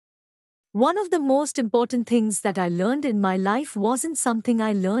One of the most important things that I learned in my life wasn't something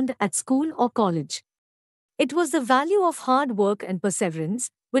I learned at school or college. It was the value of hard work and perseverance,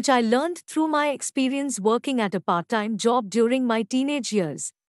 which I learned through my experience working at a part time job during my teenage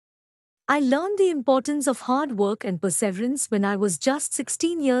years. I learned the importance of hard work and perseverance when I was just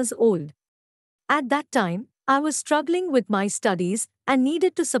 16 years old. At that time, I was struggling with my studies and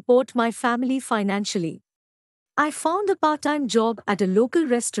needed to support my family financially. I found a part time job at a local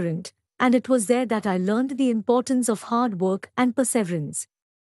restaurant, and it was there that I learned the importance of hard work and perseverance.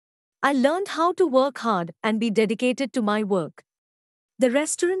 I learned how to work hard and be dedicated to my work. The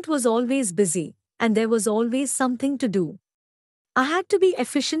restaurant was always busy, and there was always something to do. I had to be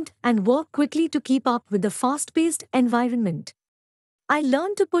efficient and work quickly to keep up with the fast paced environment. I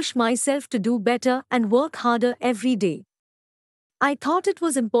learned to push myself to do better and work harder every day. I thought it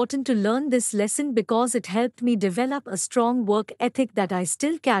was important to learn this lesson because it helped me develop a strong work ethic that I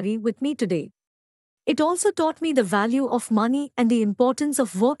still carry with me today. It also taught me the value of money and the importance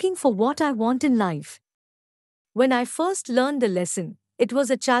of working for what I want in life. When I first learned the lesson, it was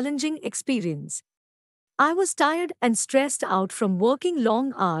a challenging experience. I was tired and stressed out from working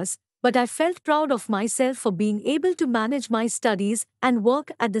long hours, but I felt proud of myself for being able to manage my studies and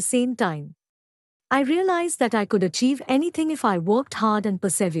work at the same time. I realized that I could achieve anything if I worked hard and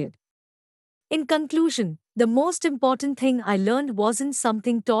persevered. In conclusion, the most important thing I learned wasn't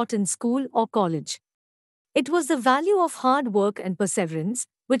something taught in school or college. It was the value of hard work and perseverance,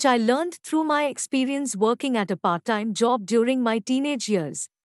 which I learned through my experience working at a part time job during my teenage years.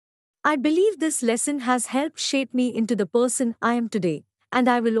 I believe this lesson has helped shape me into the person I am today, and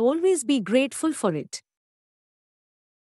I will always be grateful for it.